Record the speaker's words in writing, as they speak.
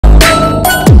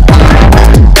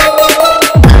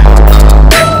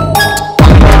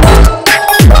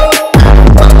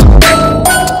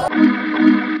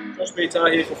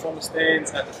here for From the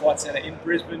Stands at the Fight Centre in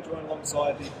Brisbane, joined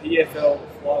alongside the PFL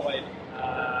flyweight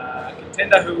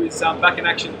contender who is back in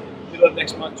action middle of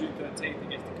next month, June 13th,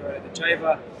 against Dakota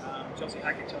Ditcheva. Chelsea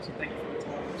Hackett. Chelsea, thank you for the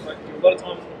time. We've spoken to you a lot of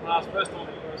times in the past, first time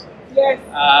in person. Yes.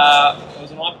 There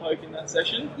was an eye poke in that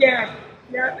session. Yeah,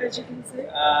 as you can see.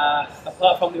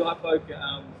 Apart from the eye poke,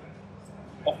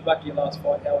 off the back of your last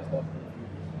fight, how was life?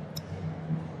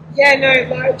 Yeah, no,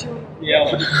 do you want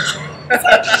Yeah, do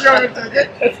you want me to take it?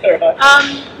 that's alright.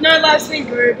 No, life's been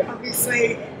good.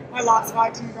 Obviously, my last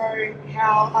fight didn't go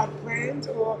how I planned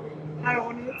or how I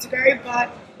wanted it to go,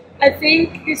 but I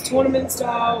think this tournament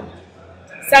style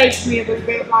saved me a little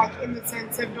bit, like in the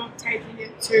sense of not taking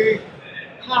it too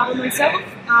hard on myself,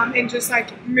 and just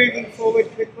like moving forward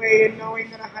quickly and knowing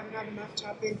that I had another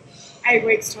matchup in 8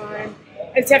 weeks' time.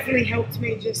 It's definitely helped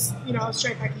me just, I was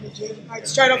straight back in the gym. Like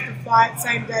straight off the fight,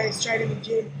 same day, straight in the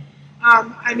gym.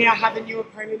 I now have a new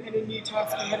opponent and a new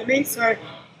task ahead of me. So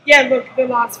yeah, look, the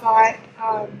last fight,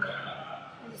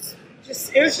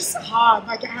 it was just hard.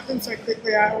 Like it happened so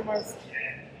quickly, I was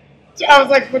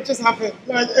like, what just happened?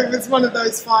 Like it was one of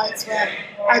those fights where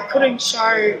I couldn't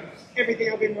show everything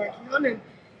I've been working on, and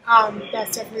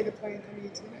that's definitely the plan coming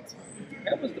into the next one.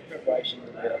 How was the preparation to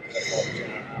lead up to that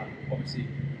fight? Obviously,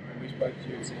 when we spoke to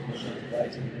you, it seemed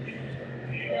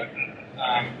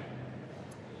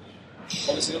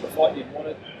obviously not the fight you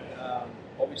wanted.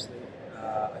 Obviously, I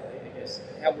guess,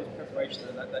 how was preparation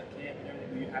to that camp and everything?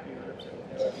 Were you happy 100% with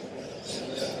how everything went?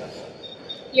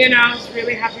 Yeah, no, I was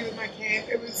really happy with my camp.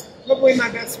 It was probably my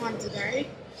best one today.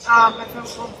 I felt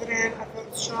confident, I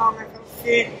felt strong, I felt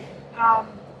fit. I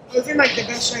was in like the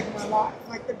best shape of my life,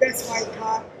 like the best weight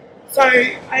cut. So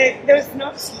there was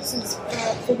no excuses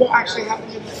for what actually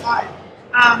happened in the fight.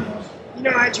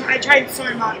 I trained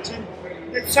so much, and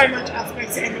there's so much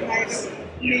aspects of MMA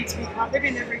that need to be covered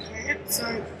in every camp.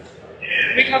 So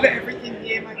we cover everything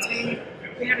here. My team,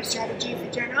 we had a strategy for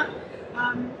Jenna.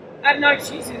 I have no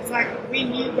excuses. Like we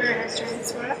knew where her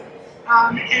strengths were,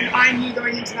 and I knew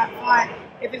going into that fight,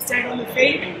 if it stayed on the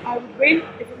feet, I would win.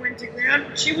 If it went to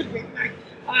ground, she would win. Like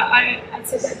I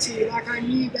said that to you. Like I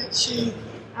knew that she's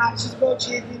world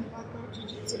champion black belt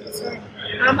jiu-jitsu. So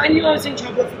I knew I was in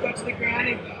trouble if it got to the ground,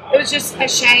 and it was just a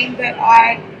shame that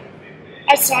I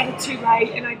started too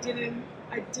late and I didn't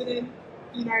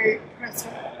press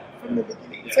her from the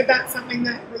beginning. So that's something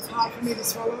that was hard for me to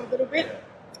swallow a little bit.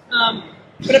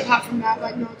 But apart from that,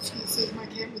 like no excuses. My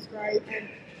camp was great, and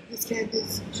this camp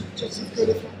is just as good,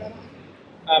 if not better.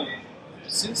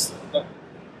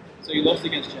 So you lost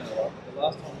against Jenna, right? The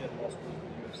last time you had lost was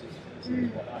in the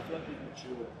UFC. I feel like you've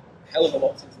matured a hell of a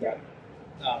lot since that.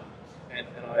 And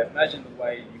I imagine the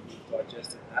way you would have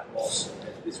digested that loss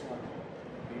compared to this one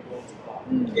would be worlds apart.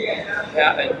 And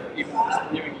even just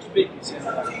hearing you speak, you sound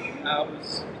like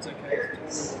it's okay.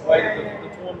 It's a tournament. The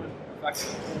tournament, the fact that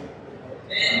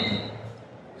the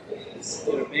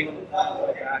tournament, being on the plane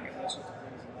way back and those sorts of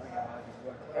things, and knowing how hard you've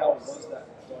worked. How was that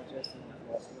digesting that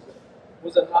loss?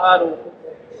 Was it hard or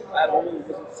at all? Or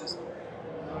was it just no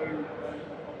problems?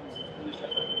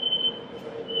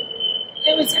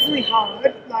 It was definitely hard.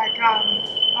 Like I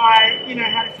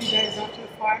had a few days after the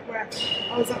fight where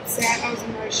I was upset, I was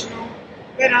emotional.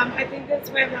 But I think that's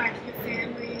where like your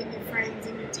family and your friends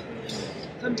and your team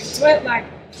come into it. Like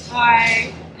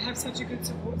I have such a good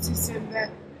support system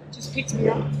that just picked me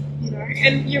up,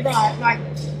 And you're right, like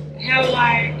how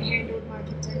I handled my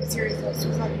contender series loss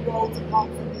was like worlds apart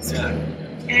from this one.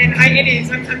 And it is.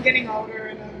 I'm getting older,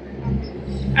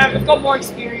 and I've got more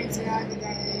experience now in the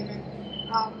game, and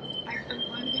I'm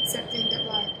kind of accepting that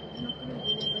like you're not going to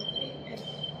win everything, and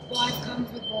life comes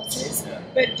with losses.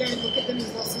 But don't look at them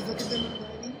as losses. Look at them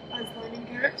as learning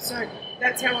curves. So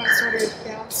that's how I sort of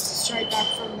bounced straight back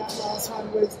from that last one.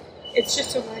 It's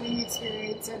just a learning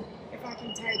experience, and if I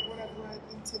can take what I've learned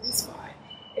into this fight,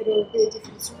 it'll be a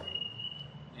different story.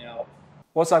 Now,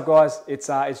 what's up, guys? It's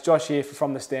Josh here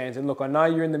From the Stands. And look, I know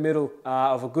you're in the middle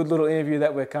of a good little interview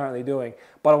that we're currently doing,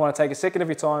 but I want to take a second of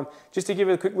your time just to give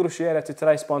a quick little shout out to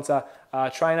today's sponsor,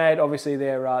 TrainAid. Obviously,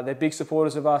 they're big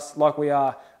supporters of us, like we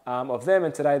are of them,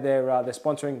 and today they're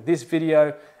sponsoring this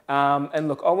video. And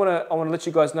look, I want to let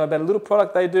you guys know about a little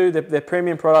product they do, their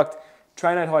premium product,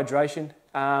 TrainAid Hydration.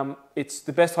 It's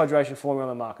the best hydration formula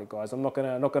on the market, guys. I'm not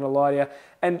gonna lie to you.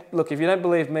 And look, if you don't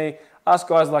believe me, ask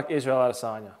guys like Israel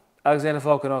Adesanya, Alexander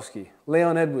Volkanovski,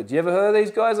 Leon Edwards. You ever heard of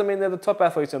these guys? I mean, they're the top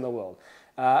athletes in the world.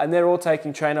 And they're all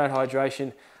taking TrainAid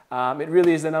Hydration. It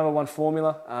really is the #1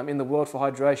 formula in the world for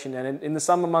hydration. And in the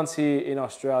summer months here in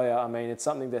Australia, I mean, it's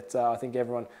something that I think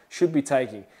everyone should be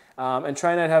taking. And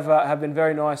TrainAid have been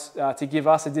very nice to give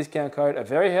us a discount code, a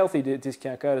very healthy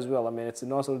discount code as well. I mean, it's a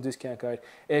nice little discount code.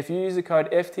 If you use the code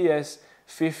FTS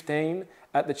 15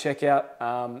 at the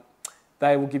checkout,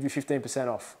 they will give you 15%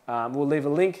 off. We'll leave a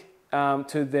link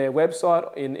to their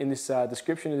website in this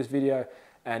description of this video.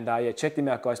 And yeah, check them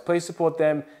out, guys. Please support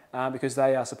them because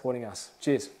they are supporting us.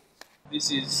 Cheers.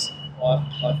 This is,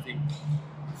 I think,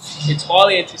 it's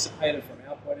highly anticipated from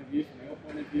our point of view, from your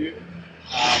point of view.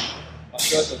 I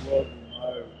feel like the world will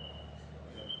know,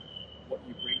 what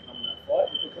you bring coming that fight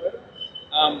with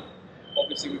Dakota.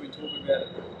 Obviously, we've been talking about it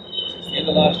since the end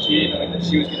of last year, knowing that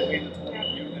she was going to be in the tournament,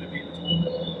 you were going to be in the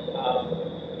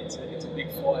tournament. It's a big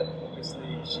fight.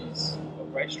 Obviously, she's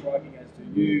got great striking, as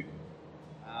do you.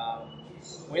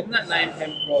 When that name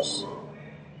came across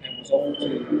and was offered to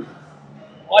you,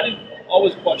 I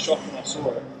was quite shocked when I saw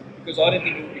it because I didn't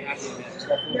think it would be happening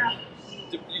now.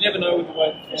 You never know with the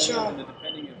way the and the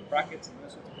depending of brackets and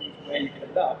those sorts of things where you can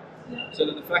end up. Yeah. So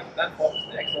that the fact that fight was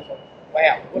next, I was like,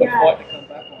 wow, what a fight to come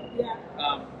back on.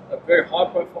 Yeah. A very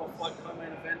high-profile fight,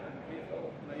 co-main event in the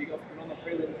PFL. You got on the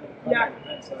prelim for the co-main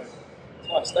event, so it's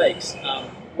high stakes.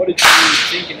 What did you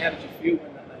think and how did you feel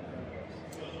when that name came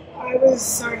across? I was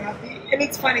so happy, and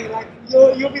it's funny. Like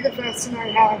you'll be the first to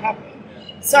know how it happened.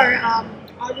 So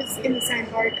I was in the same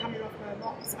boat coming off my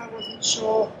loss. I wasn't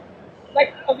sure.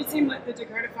 Like, obviously, the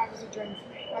Dakota fight was a dream for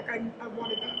me. Like, I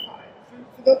wanted that fight.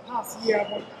 For the past year,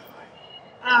 I wanted that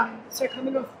fight. So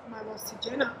coming off my loss to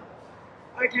Jenna,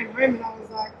 I came home and I was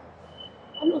like,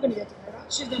 I'm not going to get Dakota.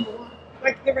 She's number one.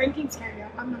 Like, the rankings came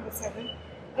out. I'm number 7.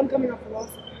 I'm coming off a loss.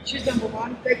 She's number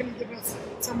 1. They're going to give us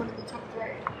someone in the top 3.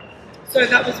 So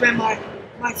that was where my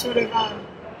sort of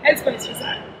headspace was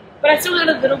at. But I still had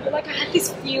a little bit, like, I had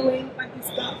this feeling, like this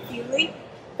gut feeling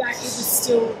that it was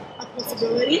still a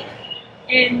possibility.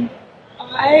 And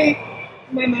my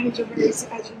manager, Reese,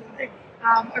 as you know,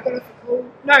 I got off a call.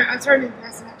 No, I saw him in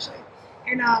person actually.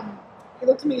 And he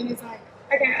looked at me and he's like,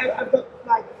 okay, I've got,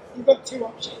 like, you've got 2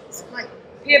 options. Like,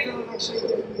 PFL have actually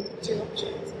given me 2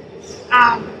 options.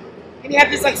 And he had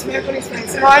this, like, smirk on his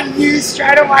face. And I knew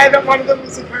straight away that one of them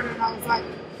was Dakota. And I was like,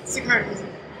 it's Dakota, isn't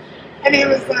it? And he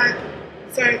was like,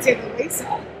 so it's either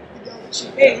Lisa, the girl that she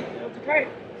beat, or Dakota.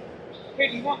 Who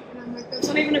do you want? And I'm like, that's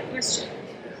not even a question.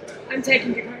 I'm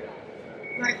taking Dakota.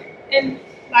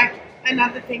 Like,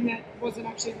 another thing that wasn't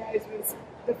actually raised was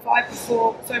the fight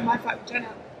before, so my fight with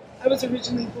Jenna, I was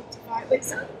originally booked to fight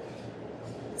Lisa.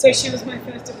 So she was my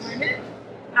first opponent.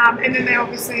 And then they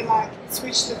obviously, like,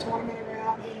 switched the tournament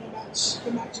around and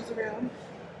the matches around.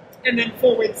 And then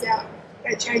 4 weeks out,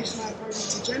 they changed my opponent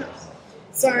to Jenna.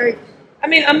 So, I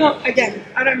mean, I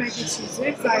don't make excuses.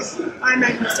 Like, I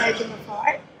made a mistake in the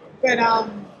fight. But I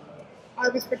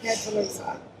was prepared for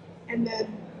Lisa. And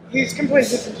then he was completely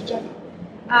different to Jenna.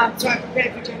 So I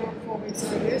prepared for Jenna on 4 weeks'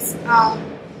 notice.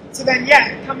 So then,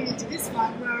 coming into this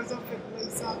fight, when I was offered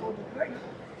Lisa or Dakota,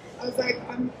 I was like,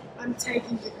 I'm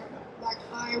taking Dakota. Like,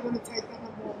 I want to take that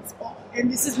number 1 spot.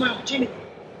 And this is my opportunity.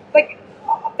 Like,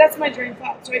 that's my dream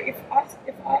fight. So if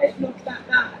I knock that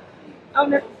back, I'll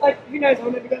never, like, who knows,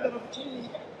 I'll never get that opportunity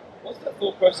again. What's that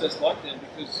thought process like then?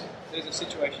 Because there's a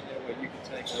situation there where you can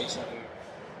take Lisa, who,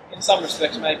 in some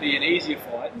respects, may be an easier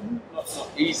fight. Not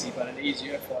easy, but an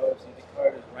easier fight. Obviously,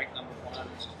 Dakota's ranked number 1,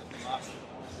 which is the market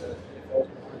behind the PFL's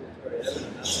behind it. It's very evident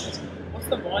in that sense. What's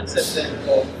the mindset then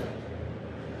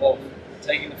of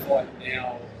taking the fight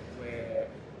now,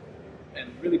 and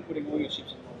really putting all your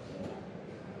chips in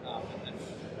one corner?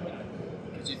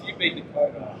 Because if you beat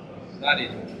Dakota,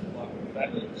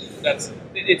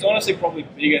 it's honestly probably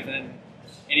bigger than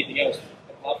anything else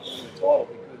apart from winning the title,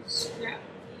 because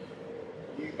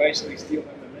you basically steal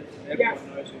that momentum.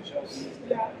 Everyone knows who Chelsea is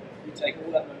now. You take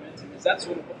all that momentum. Is that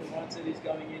sort of what the mindset is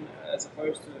going in, as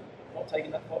opposed to not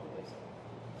taking that fight with Lisa?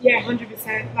 Yeah,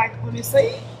 100%. Like,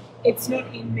 honestly, it's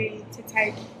not in me to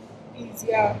take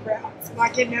easier routes.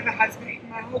 Like, it never has been.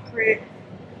 My whole career,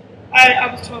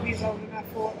 I was 12 years old and I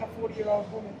fought a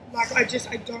 40-year-old woman. Like, I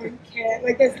don't care.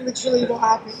 Like, that's literally what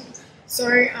happens. So,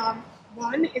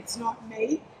 1, it's not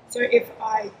me. So if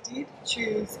I did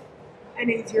choose an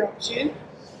easier option,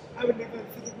 I would never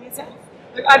forgive myself.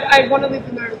 Like, I want to live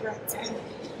with no regrets. And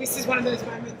this is one of those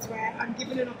moments where I'm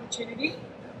given an opportunity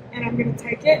and I'm going to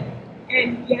take it.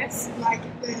 And yes, like,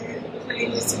 the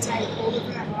plan is to take all of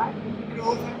that hype and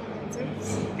all of that momentum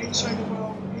and show the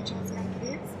world who Chelsea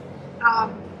Hackett is.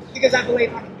 Because I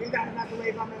believe I can do that, and I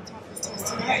believe I'm the toughest test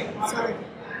today. So,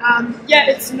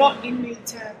 it's not in me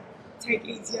to take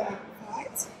easier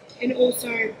fights. And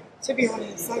also, to be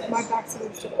honest, like, my back's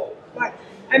against the wall. Like,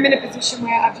 I'm in a position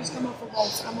where I've just come off a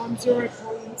loss. I'm on 0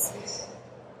 points.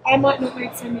 I might not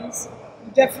make semis.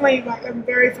 Definitely, like, I'm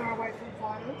very far away from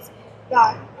finals.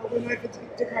 But a win over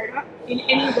Dakota in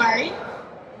any way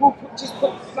will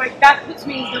that puts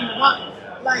me as number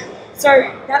 1. Like, so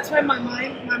that's where my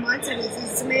mindset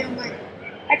is to me, I'm like,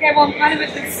 okay, well, I'm kind of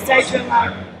at this stage where,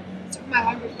 like, it's my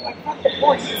language, but like, fuck the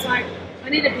point. It's like, I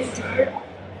need to beat Dakota.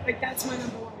 Like, that's my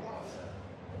number one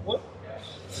goal.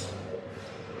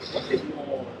 What is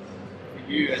more for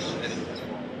you as an in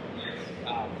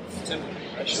terms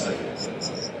of pressure? This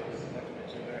is like you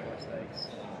mentioned, very high stakes,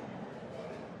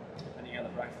 depending how the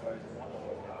bracket goes and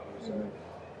whatnot. So,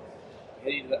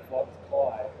 getting into that fight with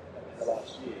Kai at the end of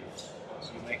last year, so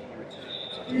you're making a return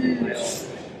from such a male.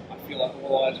 I feel like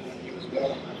all eyes were on you as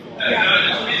well on that fight. Yeah.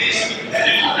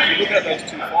 If you look at those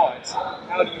two fights,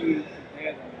 how do you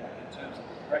compare them in terms of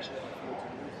the pressure that you feel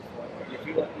towards the fight? Do you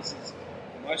feel like this is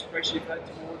the most pressure you've had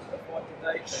towards the fight to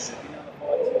date? Has there been other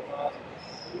fights in the past,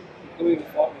 including the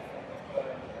fight with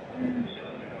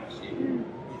last year?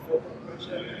 You felt the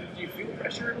pressure. Do you feel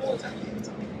pressure at all? Is that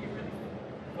something that you really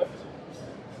focus on?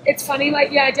 It's funny,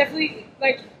 like, yeah, I definitely,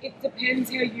 like, it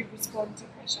depends how you respond to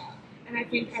pressure. And I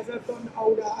think as I've gotten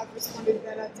older, I've responded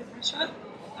better to pressure.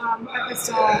 At the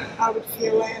start, I would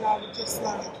feel it and I would just,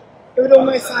 like, it would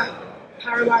almost, like,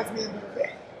 paralyze me a little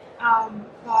bit.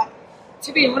 But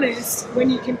to be honest,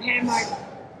 when you compare my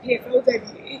PFL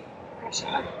debut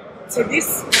pressure to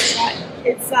this pressure,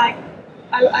 it's like,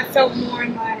 I felt more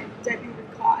in my debut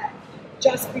with Kai,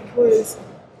 just because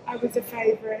I was a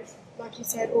favourite. Like you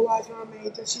said, all eyes were on me.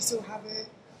 Does she still have it?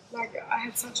 Like, I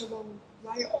had such a long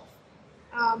layoff.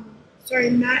 So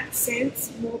in that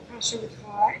sense, more pressure with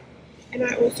Kai. And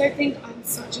I also think I'm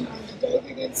such an underdog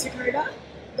against Dakota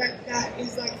that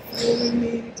is like fueling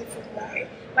me in a different way.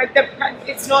 Like,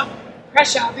 it's not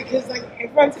pressure because like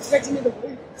everyone's expecting me to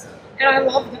lose, and I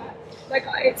love that. Like,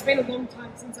 it's been a long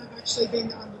time since I've actually been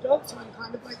the underdog, so I'm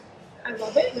kind of like, I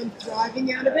love it and I'm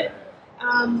thriving out of it.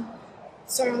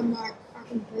 So I'm like, I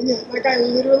can bring it. Like, I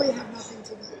literally have nothing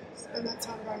to lose, and that's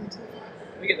how I'm going into the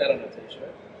fight. We get that on a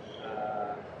t-shirt.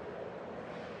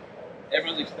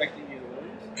 Everyone's expecting you to lose.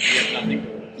 You have nothing to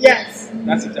lose. Yes.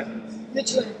 That's exactly it.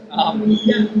 Literally.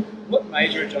 Yeah. What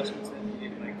major adjustments then you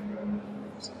need to make for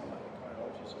someone like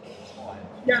Dakota?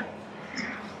 Yeah.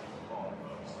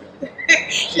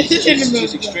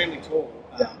 She's extremely tall.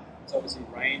 Yeah. It's obviously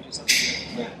range is something you have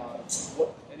to make part of. What,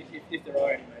 and if there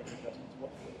are any major adjustments, what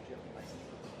do you have to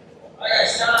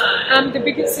make? The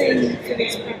biggest thing for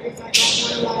this prep is I got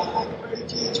one of my like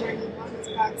OG training partners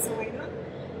back, Selena.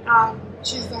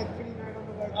 She's like pretty known on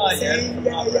the local scene.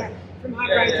 Yeah. From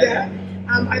Hackett, yeah.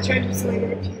 I trained with Selena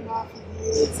at Puma for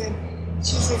years, and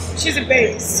she's a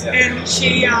beast. Yeah. And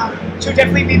she'll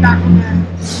definitely be back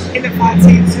in the fight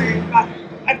scene soon. But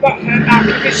I've got her back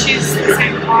because she's the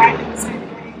same height and the same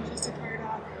range as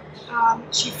Dakota.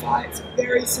 She fights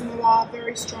very similar,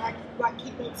 very strike, like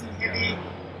kickboxing heavy.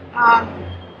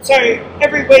 So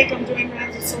every week I'm doing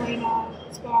rounds with Selena,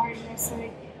 sparring,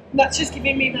 wrestling. And that's just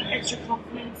giving me that extra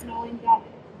confidence, knowing that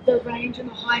the range and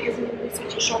the height isn't going to be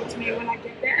such a shock to me when I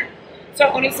get there. So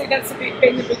honestly, that's been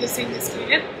the biggest thing this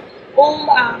camp. All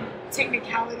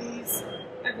technicalities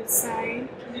are the same,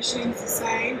 conditioning is the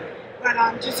same, but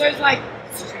just those like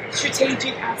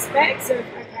strategic aspects of,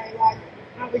 okay, like,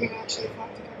 how are we going to actually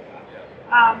fight together?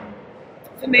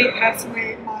 For me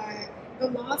personally, the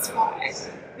last fight,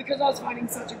 because I was fighting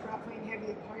such a grappling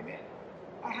heavy opponent,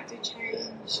 I had to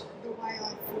change the way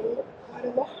I fought quite a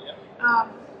lot.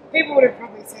 People would have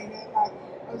probably seen it, like,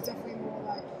 I was definitely more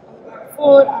like on the back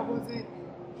foot. I wasn't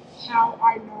how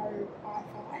I know I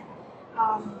fight,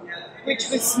 which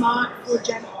was smart for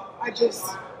Jenna. It just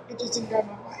didn't go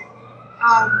my way.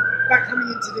 But coming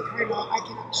into Dakota, I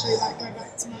can actually like go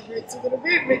back to my roots a little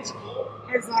bit, which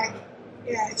has like,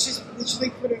 yeah, it's just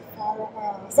literally put a fire up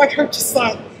my eyes. Like, I'm just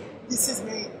like, this is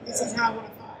me. This is how I want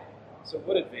to fight. So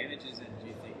what advantages then do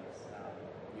you think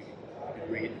you can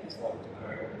bring into this fight with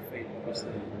Dakota on the feet?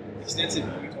 Obviously, extensive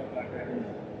Muay Thai background.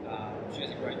 She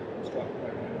has a great striking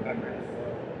background as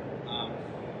well.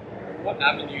 What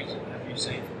avenues have you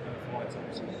seen from her fights?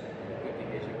 Obviously, the good thing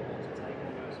is you want to take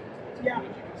on those. Yeah. You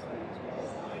can say as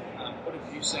well. What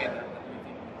have you seen that you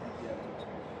think you might be able to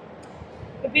explain?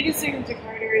 The biggest thing with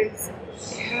Dakota is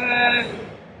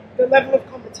the level of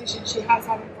competition she has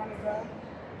had in front of her.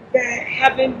 They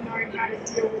haven't known how to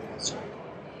deal with her striking.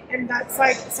 And that's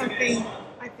like something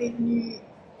I think new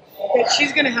that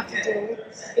she's going to have to deal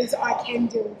with, is I can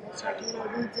deal with her striking and I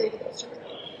will deal with her striking.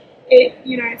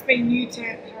 It's been new to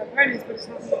her opponents, but it's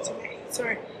not new to me. So,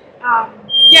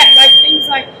 like things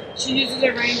like she uses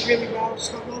her range really well. She's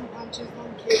got long punches,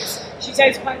 long kicks. She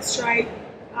stays quite straight.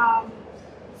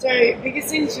 So biggest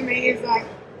thing to me is like,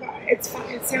 it's fun.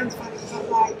 It sounds funny, but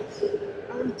like,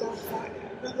 I want to dogfight her,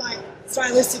 but like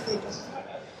stylistically dogfight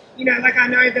her. Like I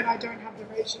know that I don't have the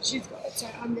reach that she's got, so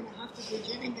I'm going to have to bridge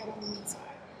it and get on the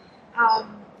inside.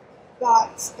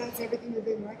 But that's everything we've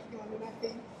been working on. And I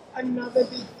think another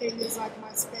big thing is like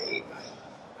my speed. Like,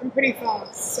 I'm pretty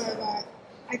fast, so like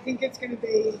I think it's going to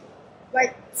be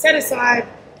like set aside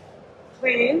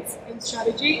plans and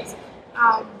strategies.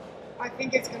 I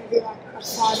think it's going to be like a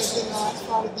fight of the night,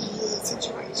 fight of the year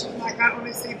situation. Like I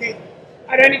honestly think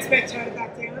I don't expect her to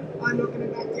back down. I'm not going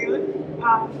to back down.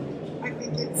 I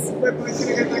think we're both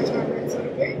going to go back to our roots a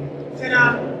little bit. But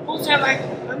also like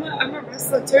I'm a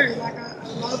wrestler too. Like I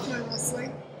love my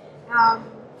wrestling,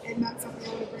 and that's something I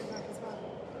want to bring back as well.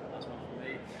 Last one for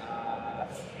me.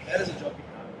 How does a job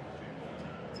become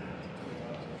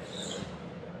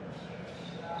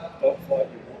dog fight?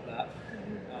 You want that.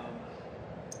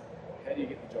 How do you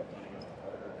get the job done against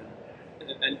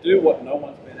Dakota and do what no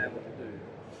one's been able to do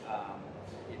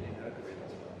in her career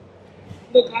as well?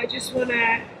 Look, I just want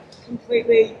to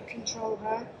completely control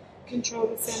her, control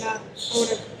the centre. I want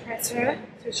to press her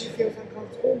so she feels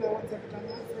uncomfortable. No one's ever done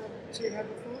that to her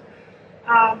before.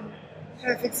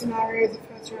 Perfect scenario is a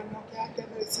first round knockout, get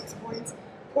those 6 points,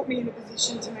 put me in a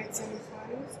position to make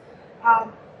semi-finals.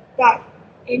 But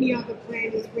any other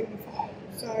plan is win the fight.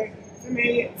 So for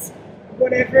me, it's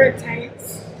whatever it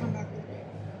takes, come back with me.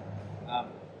 I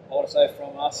want to say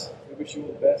from us, we wish you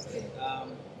all the best.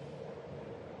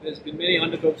 There's been many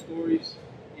underdog stories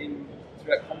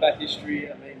throughout combat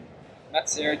history. I mean, Matt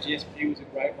Serra, GSP was a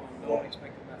great one. No one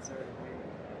expected Matt Serra to win.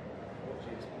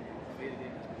 GSP defeated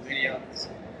him. There's been many others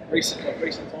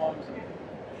recent times,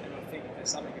 and I think there's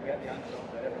something about the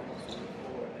underdog that everyone wants to look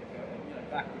for, and they go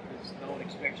back because no one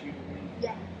expects you to win.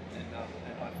 Yeah. And I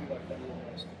feel like that will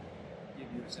almost give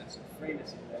you a sense of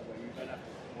freeness in that way. You don't have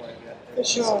to worry about it. For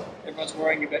sure. Everyone's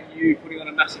worrying about you putting on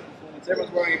a massive performance.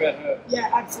 Everyone's worrying about her.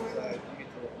 Yeah, absolutely. You get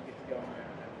to go on there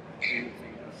and do your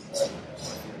thing.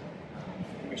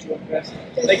 I wish you all the best.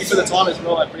 Thank you for the time as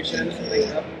well. I appreciate it. Thanks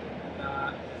for having me.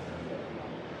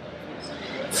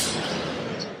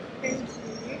 Thank you.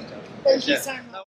 Thank you so much.